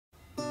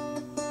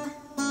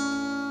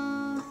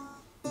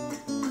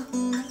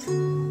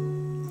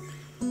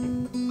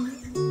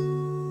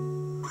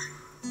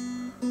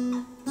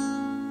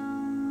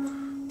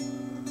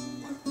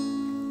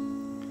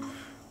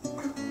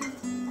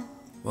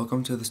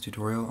Welcome to this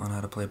tutorial on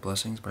how to play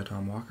Blessings by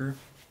Tom Walker.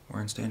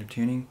 We're in standard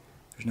tuning,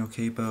 there's no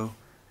capo,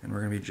 and we're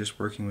going to be just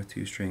working with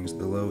two strings,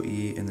 the low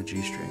E and the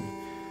G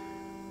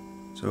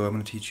string. So I'm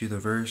going to teach you the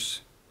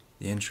verse,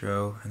 the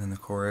intro, and then the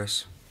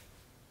chorus,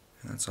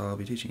 and that's all I'll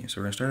be teaching you.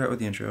 So we're going to start out with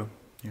the intro. You're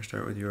going to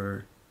start with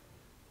your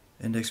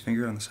index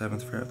finger on the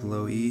 7th fret of the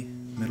low E,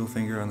 middle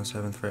finger on the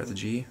 7th fret of the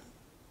G,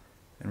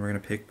 and we're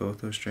going to pick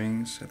both those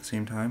strings at the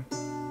same time,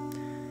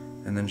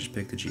 and then just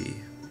pick the G.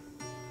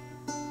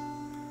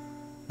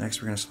 Next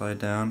we're going to slide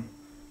down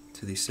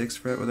to the 6th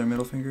fret with our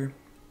middle finger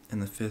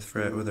and the 5th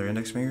fret with our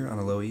index finger on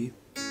a low E.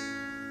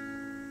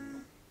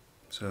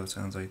 So it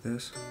sounds like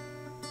this.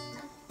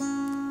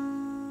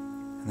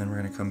 And then we're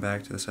going to come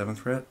back to the 7th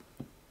fret,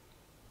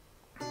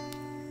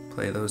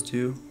 play those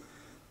two,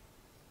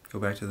 go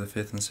back to the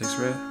 5th and 6th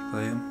fret,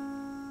 play them,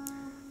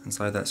 and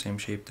slide that same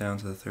shape down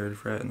to the 3rd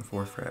fret and the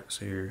 4th fret.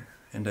 So your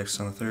index is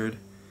on the 3rd,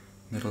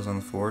 middle is on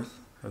the 4th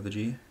of the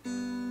G.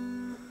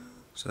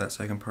 So that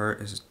second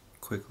part is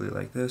quickly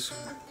like this.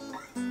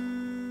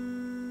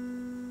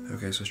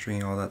 Okay, so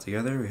stringing all that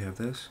together, we have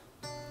this.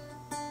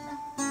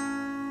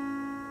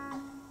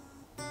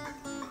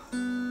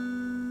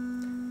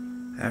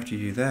 After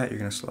you do that, you're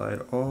going to slide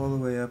all the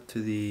way up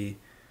to the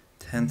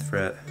 10th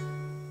fret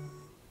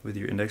with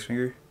your index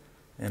finger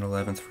and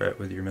 11th fret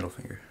with your middle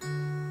finger.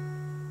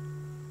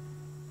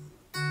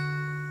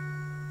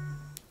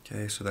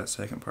 Okay, so that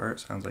second part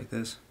sounds like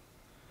this.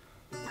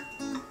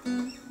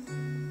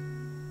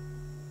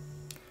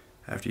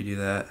 After you do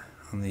that,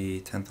 on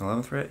the 10th and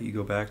 11th fret, you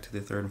go back to the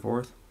 3rd and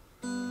 4th,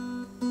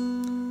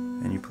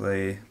 and you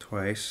play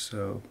twice.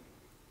 So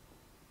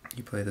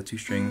you play the two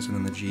strings and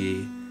then the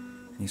G,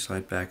 and you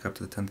slide back up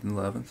to the 10th and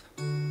 11th,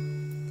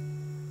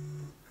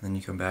 and then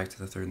you come back to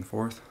the 3rd and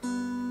 4th,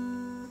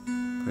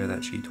 play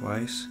that G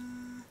twice,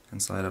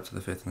 and slide up to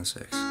the 5th and the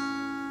 6th.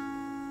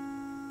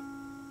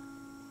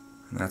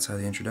 And that's how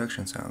the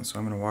introduction sounds. So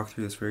I'm going to walk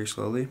through this very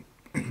slowly.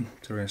 So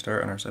we're going to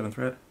start on our 7th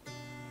fret,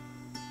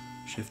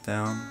 shift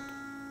down,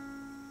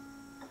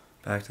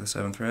 back to the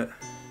 7th fret,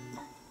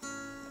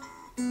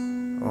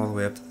 all the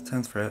way up to the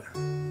 10th fret,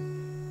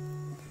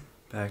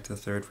 back to the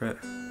 3rd fret,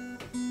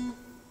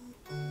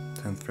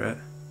 10th fret,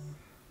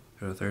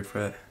 go to the 3rd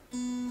fret,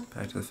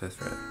 back to the 5th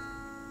fret.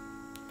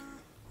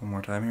 One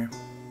more time here.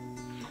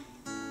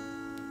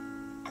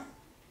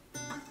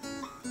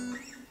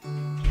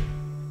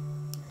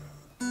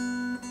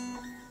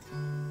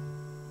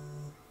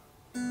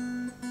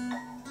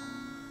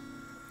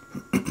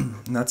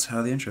 And that's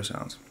how the intro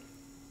sounds.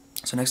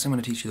 So next I'm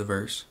going to teach you the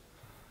verse,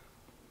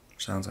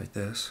 which sounds like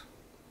this.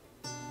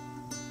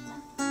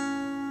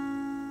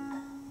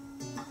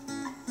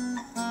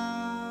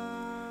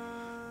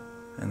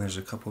 And there's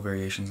a couple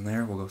variations in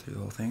there, we'll go through the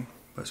whole thing.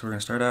 But so we're going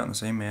to start out in the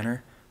same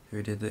manner that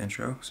we did the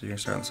intro. So you're going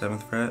to start on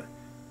the 7th fret,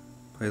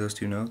 play those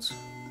two notes,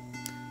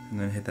 and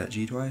then hit that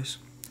G twice,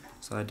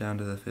 slide down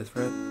to the 5th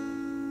fret,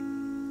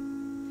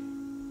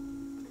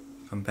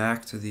 come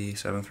back to the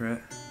 7th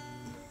fret,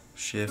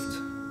 shift,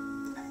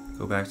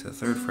 go back to the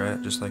 3rd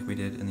fret just like we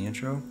did in the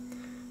intro,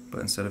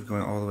 but instead of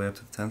going all the way up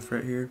to the 10th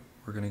fret here,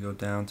 we're going to go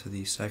down to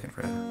the 2nd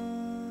fret,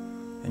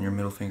 and your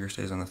middle finger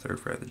stays on the 3rd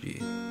fret of the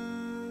G.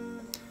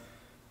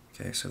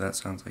 Okay, so that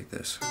sounds like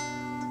this.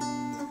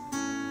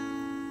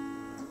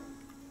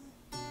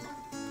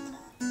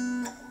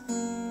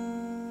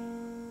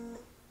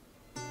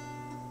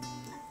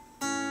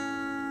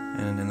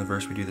 And in the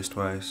verse we do this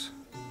twice.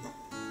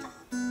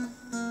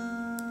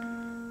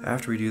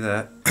 After we do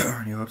that,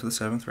 you go up to the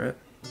 7th fret,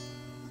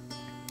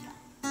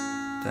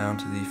 down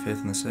to the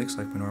 5th and the 6th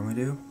like we normally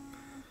do.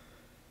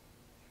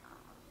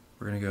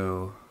 We're going to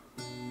go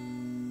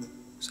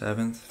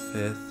 7th,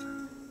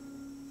 5th,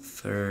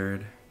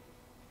 3rd,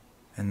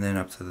 and then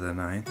up to the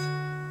 9th.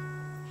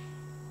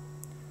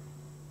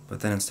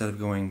 But then instead of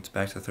going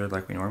back to the 3rd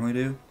like we normally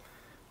do,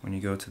 when you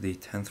go to the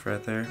 10th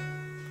fret there,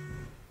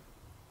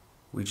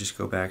 we just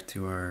go back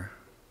to our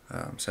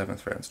 7th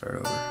fret and start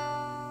over.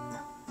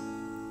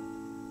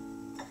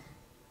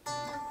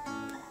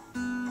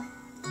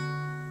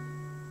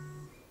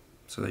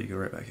 So that you go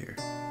right back here.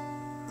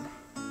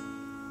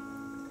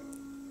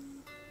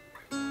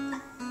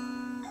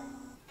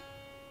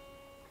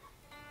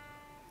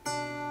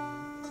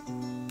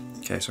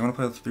 Okay, so I'm going to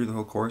play through the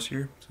whole chorus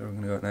here, so I'm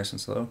going to go nice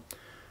and slow.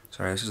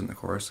 Sorry, this isn't the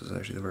chorus, this is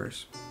actually the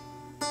verse.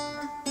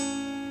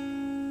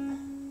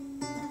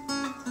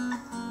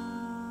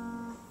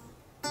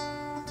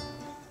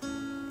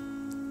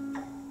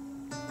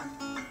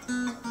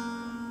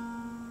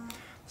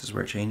 This is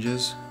where it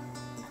changes.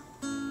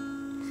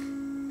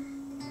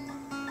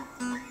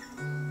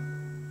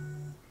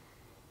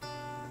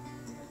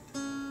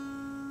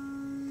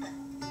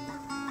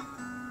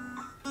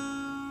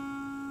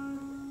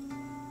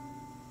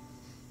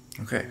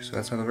 Okay, so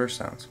that's how the verse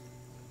sounds.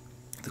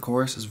 The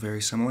chorus is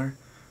very similar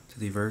to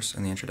the verse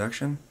and the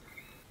introduction.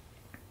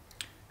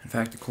 In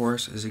fact, the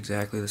chorus is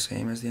exactly the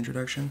same as the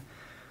introduction.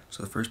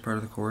 So the first part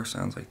of the chorus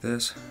sounds like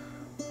this.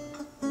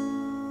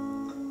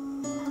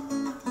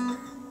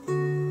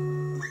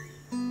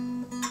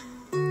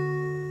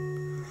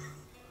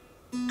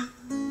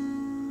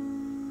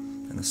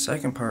 the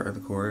second part of the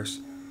chorus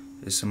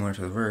is similar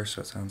to the verse,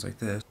 so it sounds like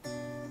this.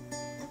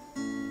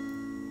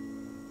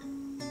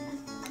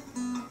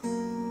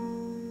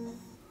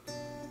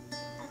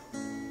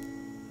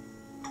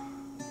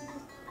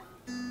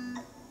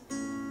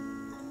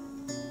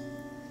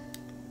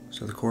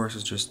 So the chorus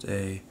is just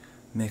a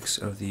mix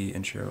of the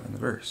intro and the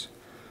verse.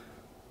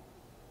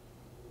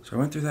 So I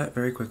went through that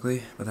very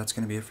quickly, but that's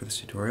going to be it for this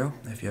tutorial.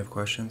 If you have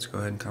questions, go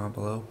ahead and comment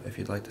below. If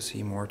you'd like to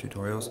see more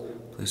tutorials,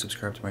 please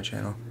subscribe to my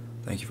channel.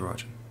 Thank you for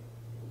watching.